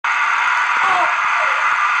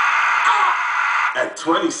At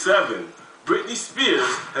 27, Britney Spears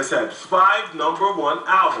has had 5 #1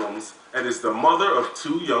 albums and is the mother of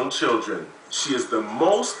 2 young children. She is the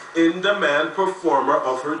most in-demand performer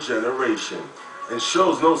of her generation and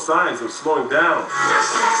shows no signs of slowing down.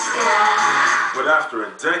 But after a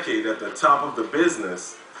decade at the top of the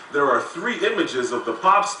business, there are 3 images of the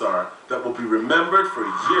pop star that will be remembered for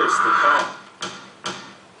years to come.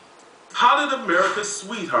 How did America's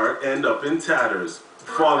sweetheart end up in tatters,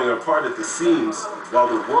 falling apart at the seams while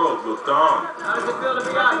the world looked on? How does it feel to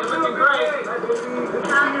be out? You're looking great.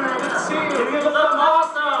 You look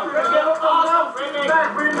awesome. You look awesome, Britney.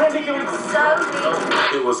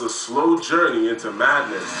 It was a slow journey into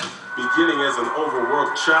madness, beginning as an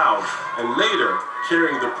overworked child and later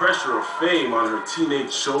carrying the pressure of fame on her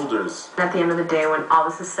teenage shoulders. At the end of the day, when all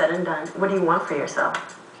this is said and done, what do you want for yourself?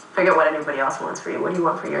 Forget what anybody else wants for you. What do you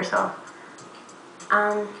want for yourself?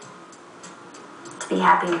 To be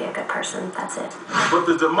happy and be a good person, that's it. But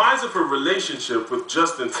the demise of her relationship with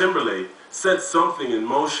Justin Timberlake set something in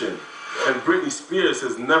motion, and Britney Spears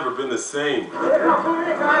has never been the same.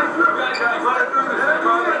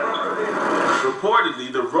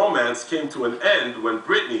 Reportedly, the romance came to an end when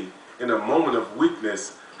Britney, in a moment of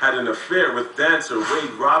weakness, had an affair with dancer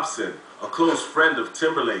Wade Robson, a close friend of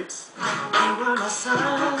Timberlake's.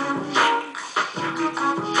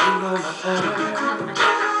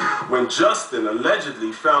 When Justin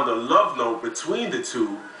allegedly found a love note between the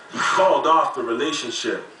two, he called off the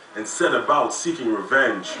relationship and set about seeking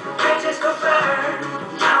revenge.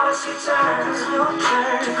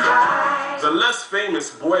 The less famous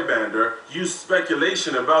boy bander used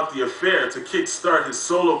speculation about the affair to kickstart his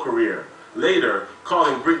solo career, later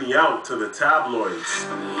calling Britney out to the tabloids.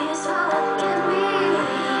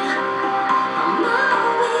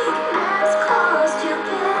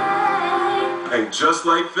 And just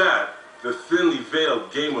like that, the thinly veiled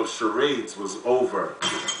game of charades was over.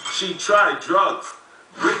 She tried drugs.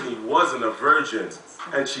 Britney wasn't a virgin,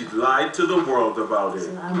 and she lied to the world about it.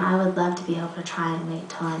 I would love to be able to try and wait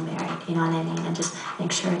till I'm married, you know what I mean? And just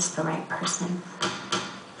make sure it's the right person.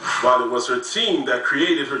 While it was her team that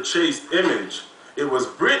created her chaste image, it was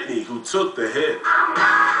Britney who took the hit.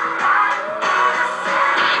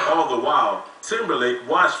 All the while, Timberlake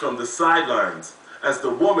watched from the sidelines as the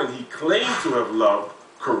woman he claimed to have loved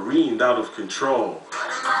careened out of control.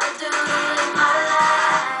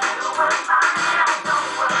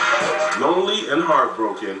 Lonely and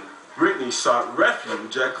heartbroken, Britney sought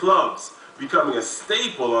refuge at clubs, becoming a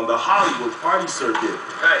staple on the Hollywood party circuit.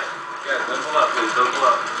 Hey, guys, don't pull up, please. Don't pull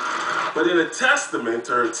up. But in a testament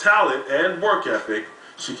to her talent and work ethic,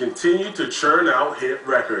 she continued to churn out hit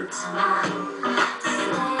records.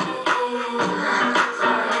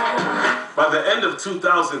 By the end of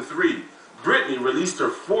 2003, Britney released her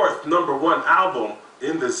 4th #1 album,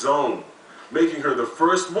 In the Zone, making her the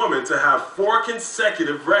first woman to have 4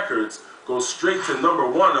 consecutive records go straight to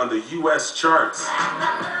 #1 on the US charts.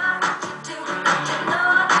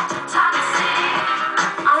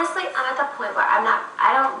 Honestly, I'm at the point where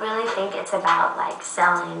I don't really think it's about like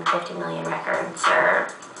selling 50 million records or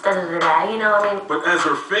da-da-da-da, you know what I mean? But as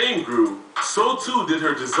her fame grew, so too did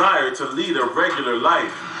her desire to lead a regular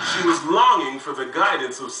life. She was longing for the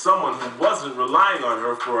guidance of someone who wasn't relying on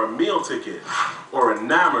her for a meal ticket or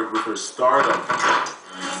enamored with her stardom.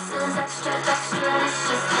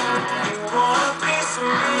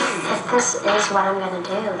 If this is what I'm going to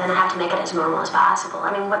do, then I have to make it as normal as possible.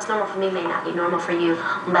 I mean, what's normal for me may not be normal for you,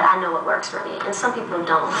 but I know what works for me, and some people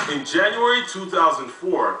don't. In January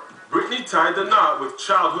 2004, Britney tied the knot with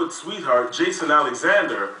childhood sweetheart Jason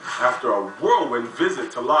Alexander after a whirlwind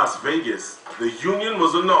visit to Las Vegas. The union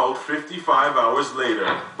was annulled 55 hours later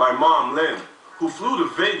by Mom Lynn, who flew to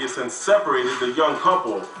Vegas and separated the young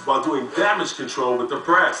couple while doing damage control with the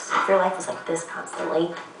press. If your life is like this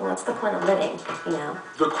constantly, well, what's the point of living, you know?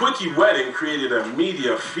 The quickie wedding created a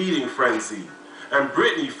media feeding frenzy, and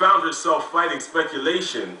Britney found herself fighting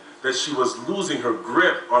speculation that she was losing her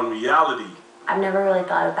grip on reality. I've never really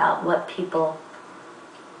thought about what people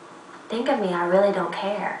think of me. I really don't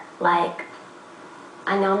care. Like,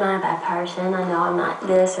 I know I'm not a bad person. I know I'm not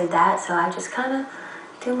this or that, so I just kind of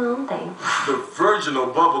do my own thing. The virginal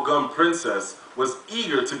bubblegum princess was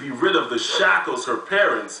eager to be rid of the shackles her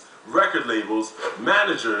parents, record labels,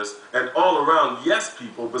 managers, and all-around yes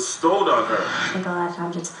people bestowed on her. I think a lot of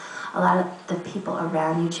times it's a lot of the people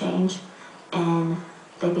around you change, and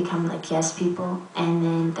they become like yes people, and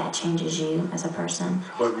then that changes you as a person.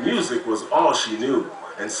 But music was all she knew,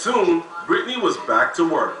 and soon Britney was back to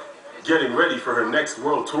work, getting ready for her next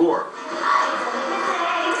world tour.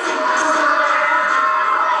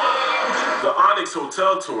 The Onyx Drake's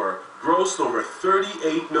hotel tour grossed over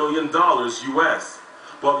 $38 million US.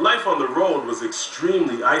 But life on the road was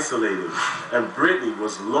extremely isolating, and Britney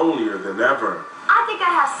was lonelier than ever. I think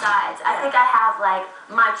I have sides. I think I have, like,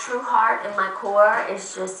 my true heart and my core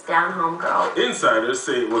is just down-home girl. Insiders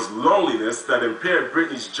say it was loneliness that impaired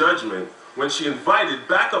Britney's judgment when she invited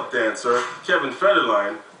backup dancer Kevin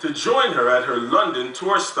Federline to join her at her London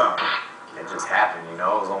tour stop. It just happened, you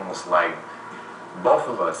know. It was almost like both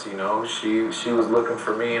of us, you know. She was looking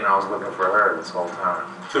for me and I was looking for her this whole time.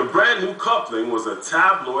 The brand new coupling was a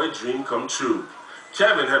tabloid dream come true.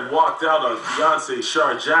 Kevin had walked out on fiancée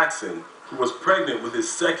Shar Jackson, who was pregnant with his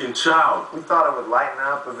second child. We thought it would lighten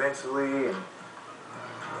up eventually, and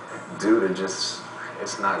dude, it's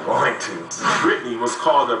not going to. Britney was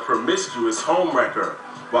called a promiscuous homewrecker,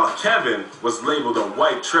 while Kevin was labeled a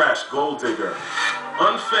white trash gold digger.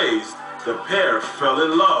 Unfazed, the pair fell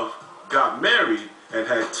in love, got married, and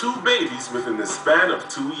had 2 babies within the span of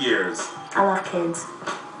 2 years. I love kids.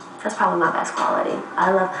 That's probably my best quality.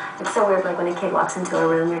 It's so weird, like when a kid walks into a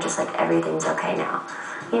room, you're just like, everything's okay now.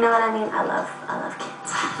 You know what I mean? I love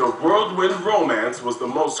kids. The whirlwind romance was the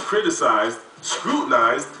most criticized,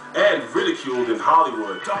 scrutinized, and ridiculed in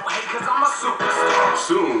Hollywood. Don't hate 'cause I'm a superstar.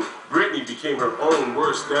 Soon, Britney became her own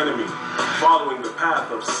worst enemy, following the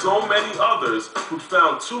path of so many others who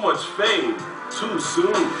found too much fame too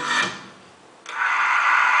soon.